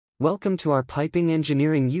Welcome to our Piping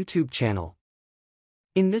Engineering YouTube channel.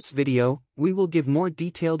 In this video, we will give more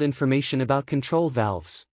detailed information about control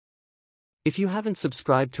valves. If you haven't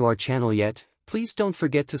subscribed to our channel yet, please don't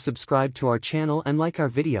forget to subscribe to our channel and like our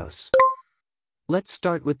videos. Let's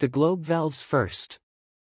start with the globe valves first.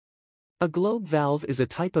 A globe valve is a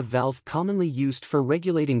type of valve commonly used for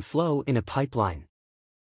regulating flow in a pipeline.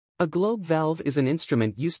 A globe valve is an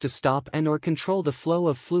instrument used to stop and/or control the flow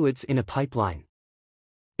of fluids in a pipeline.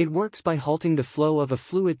 It works by halting the flow of a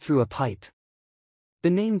fluid through a pipe. The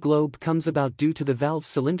name globe comes about due to the valve's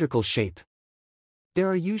cylindrical shape. There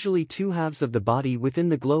are usually two halves of the body within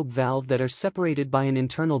the globe valve that are separated by an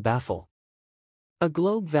internal baffle. A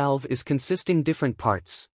globe valve is consisting different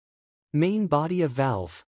parts. Main body of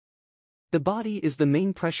valve. The body is the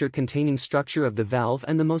main pressure-containing structure of the valve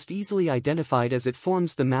and the most easily identified as it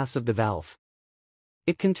forms the mass of the valve.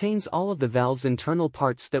 It contains all of the valve's internal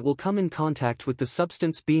parts that will come in contact with the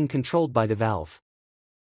substance being controlled by the valve.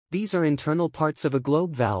 These are internal parts of a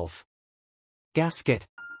globe valve. Gasket.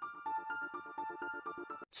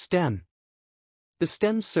 Stem. The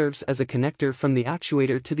stem serves as a connector from the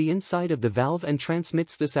actuator to the inside of the valve and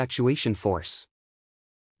transmits this actuation force.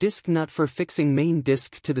 Disc nut for fixing main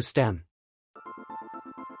disc to the stem.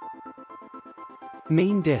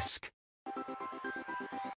 Main disc.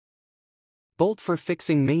 Bolt for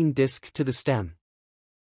fixing main disc to the stem.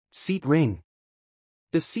 Seat ring.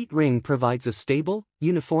 The seat ring provides a stable,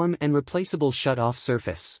 uniform and replaceable shut-off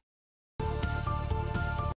surface.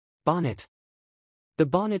 Bonnet. The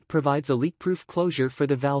bonnet provides a leak-proof closure for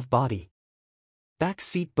the valve body. Back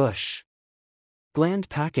seat bush. Gland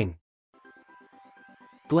packing.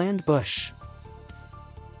 Gland bush.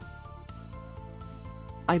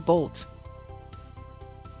 Eye bolt.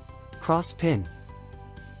 Cross pin.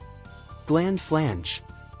 Gland flange.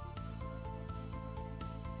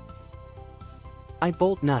 Eye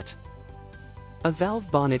bolt nut. A valve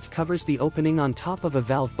bonnet covers the opening on top of a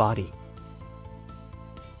valve body.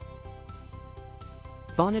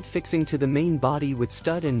 Bonnet fixing to the main body with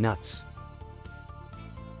stud and nuts.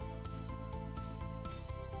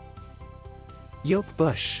 Yoke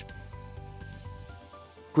bush.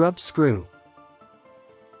 Grub screw.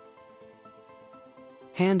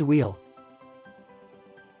 Hand wheel.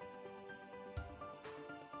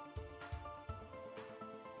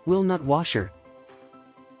 Wheel nut washer.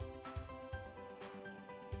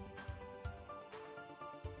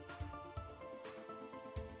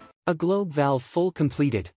 A globe valve full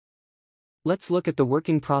completed. Let's look at the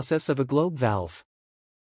working process of a globe valve.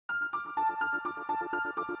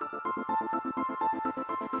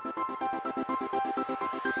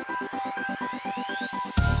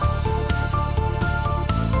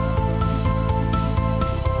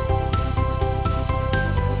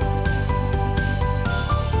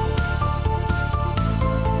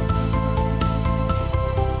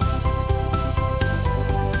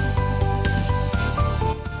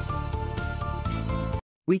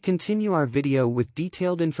 We continue our video with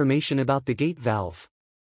detailed information about the gate valve.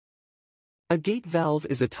 A gate valve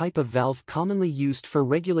is a type of valve commonly used for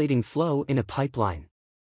regulating flow in a pipeline.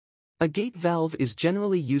 A gate valve is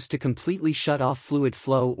generally used to completely shut off fluid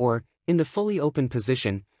flow or, in the fully open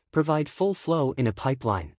position, provide full flow in a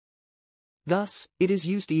pipeline. Thus, it is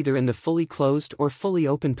used either in the fully closed or fully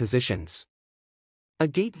open positions. A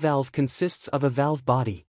gate valve consists of a valve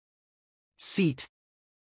body, seat,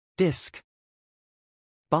 disc,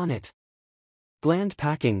 bonnet, gland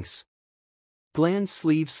packings, gland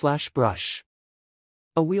sleeve/brush,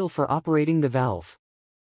 a wheel for operating the valve.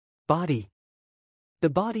 Body. The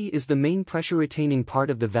body is the main pressure-retaining part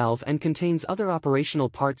of the valve and contains other operational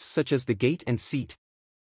parts such as the gate and seat.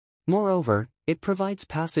 Moreover, it provides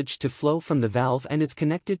passage to flow from the valve and is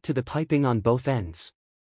connected to the piping on both ends.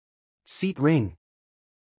 Seat ring.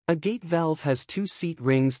 A gate valve has two seat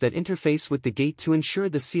rings that interface with the gate to ensure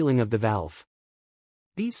the sealing of the valve.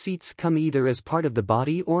 These seats come either as part of the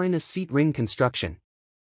body or in a seat ring construction.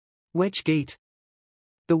 Wedge gate.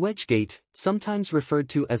 The wedge gate, sometimes referred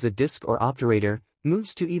to as a disc or obturator,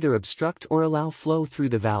 moves to either obstruct or allow flow through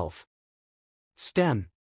the valve. Stem.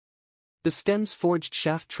 The stem's forged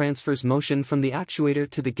shaft transfers motion from the actuator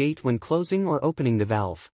to the gate when closing or opening the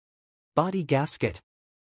valve. Body gasket.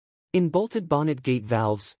 In bolted bonnet gate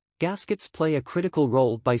valves, gaskets play a critical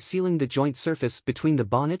role by sealing the joint surface between the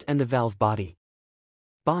bonnet and the valve body.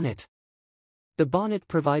 Bonnet. The bonnet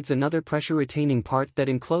provides another pressure-retaining part that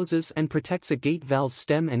encloses and protects a gate valve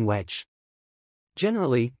stem and wedge.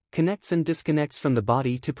 Generally, connects and disconnects from the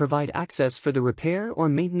body to provide access for the repair or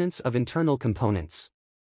maintenance of internal components.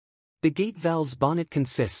 The gate valve's bonnet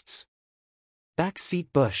consists: back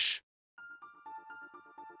seat bush,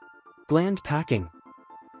 gland packing,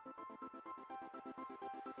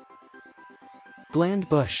 Gland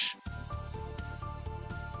bush.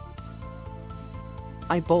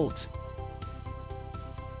 Eye bolt.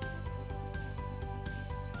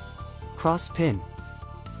 Cross pin.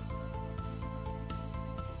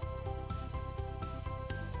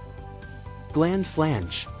 Gland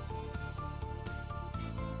flange.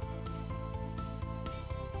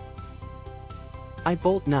 Eye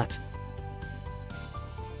bolt nut.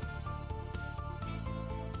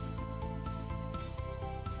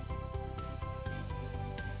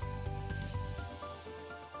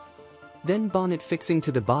 Then bonnet fixing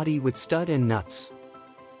to the body with stud and nuts.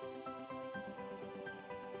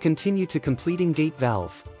 Continue to completing gate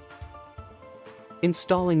valve.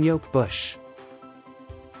 Installing yoke bush.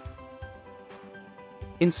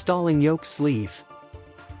 Installing yoke sleeve.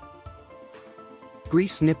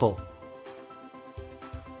 Grease nipple.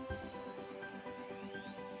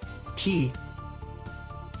 Key.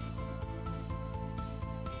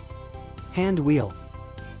 Hand wheel.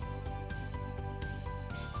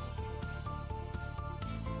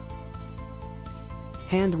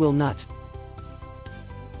 Hand wheel nut.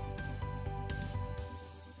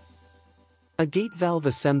 A gate valve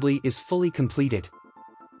assembly is fully completed.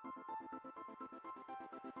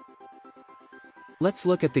 Let's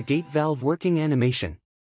look at the gate valve working animation.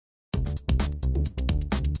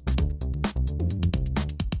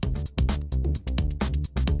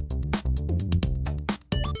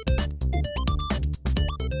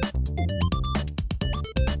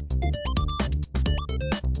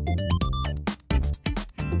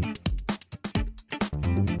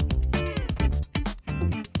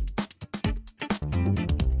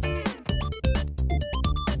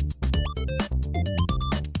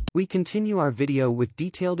 We continue our video with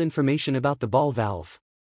detailed information about the ball valve.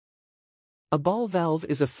 A ball valve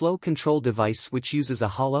is a flow control device which uses a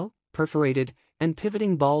hollow, perforated, and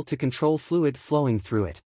pivoting ball to control fluid flowing through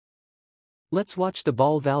it. Let's watch the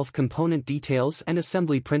ball valve component details and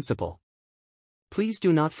assembly principle. Please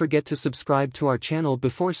do not forget to subscribe to our channel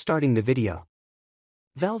before starting the video.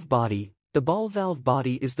 Valve body. The ball valve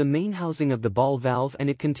body is the main housing of the ball valve and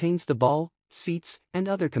it contains the ball, seats, and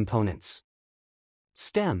other components.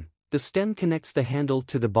 Stem. The stem connects the handle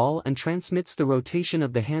to the ball and transmits the rotation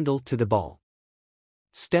of the handle to the ball.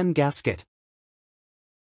 Stem gasket.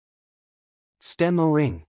 Stem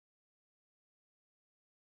O-ring.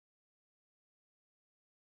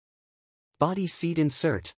 Body seat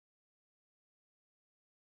insert.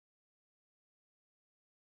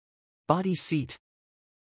 Body seat.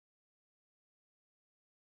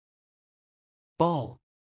 Ball.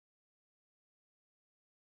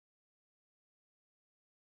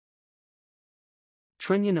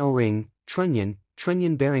 Trunnion O-ring,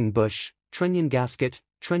 trunnion bearing bush, trunnion gasket,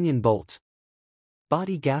 trunnion bolt.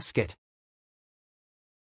 Body gasket.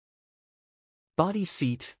 Body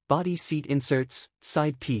seat inserts,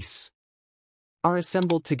 side piece. Are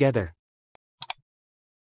assembled together.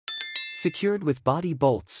 Secured with body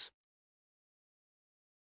bolts.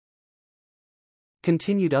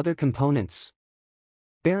 Continued other components.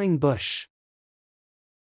 Bearing bush.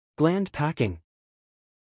 Gland packing.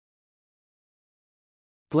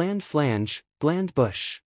 Gland flange, gland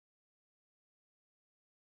bush.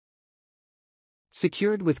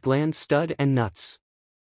 Secured with gland stud and nuts.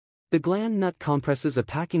 The gland nut compresses a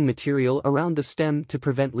packing material around the stem to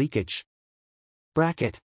prevent leakage.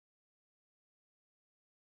 Bracket.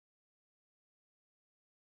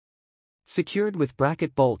 Secured with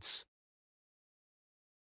bracket bolts.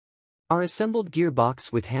 Are assembled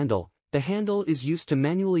gearbox with handle. The handle is used to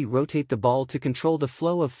manually rotate the ball to control the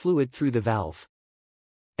flow of fluid through the valve.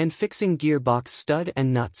 And fixing gearbox stud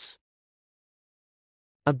and nuts.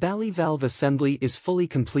 A bally valve assembly is fully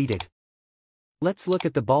completed. Let's look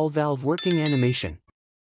at the ball valve working animation.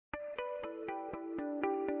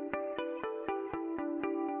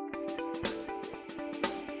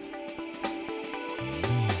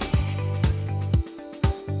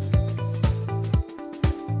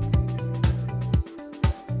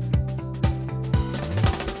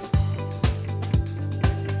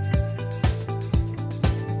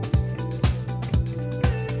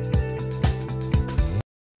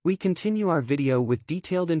 We continue our video with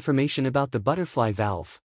detailed information about the butterfly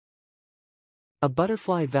valve. A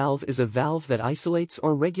butterfly valve is a valve that isolates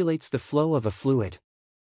or regulates the flow of a fluid.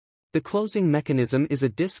 The closing mechanism is a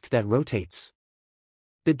disc that rotates.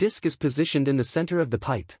 The disc is positioned in the center of the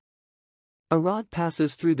pipe. A rod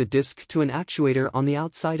passes through the disc to an actuator on the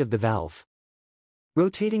outside of the valve.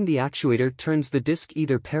 Rotating the actuator turns the disc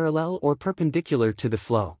either parallel or perpendicular to the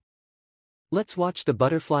flow. Let's watch the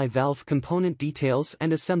butterfly valve component details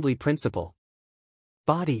and assembly principle.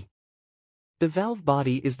 Body. The valve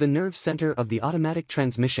body is the nerve center of the automatic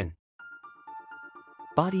transmission.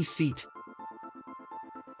 Body seat.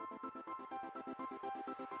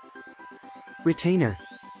 Retainer.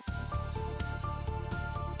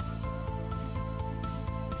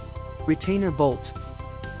 Retainer bolt.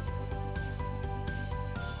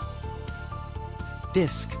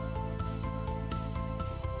 Disc.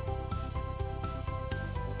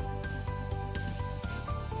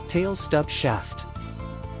 Tail stub shaft.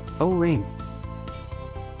 O-ring.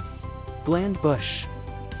 Gland bush.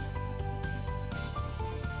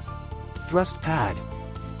 Thrust pad.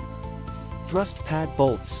 Thrust pad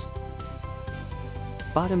bolts.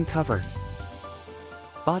 Bottom cover.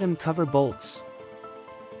 Bottom cover bolts.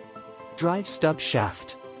 Drive stub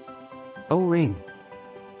shaft. O-ring.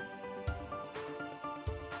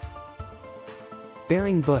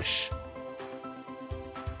 Bearing bush.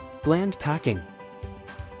 Gland packing.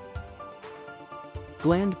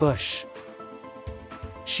 Gland bush.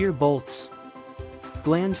 Shear bolts.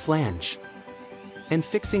 Gland flange. And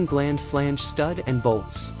fixing gland flange stud and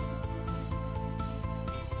bolts.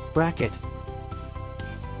 Bracket.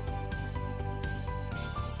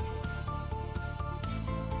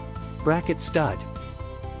 Bracket stud.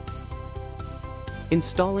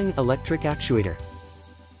 Installing electric actuator.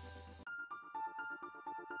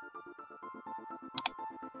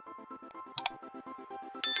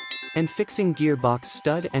 And fixing gearbox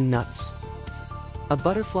stud and nuts. A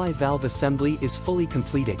butterfly valve assembly is fully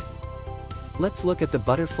completed. Let's look at the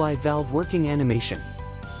butterfly valve working animation.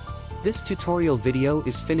 This tutorial video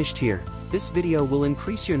is finished here. This video will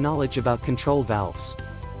increase your knowledge about control valves.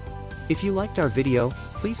 If you liked our video,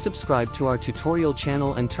 please subscribe to our tutorial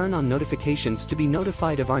channel and turn on notifications to be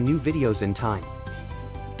notified of our new videos in time.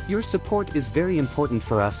 Your support is very important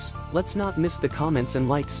for us. Let's not miss the comments and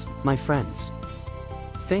likes, my friends.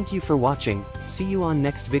 Thank you for watching. See you on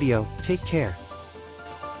next video. Take care.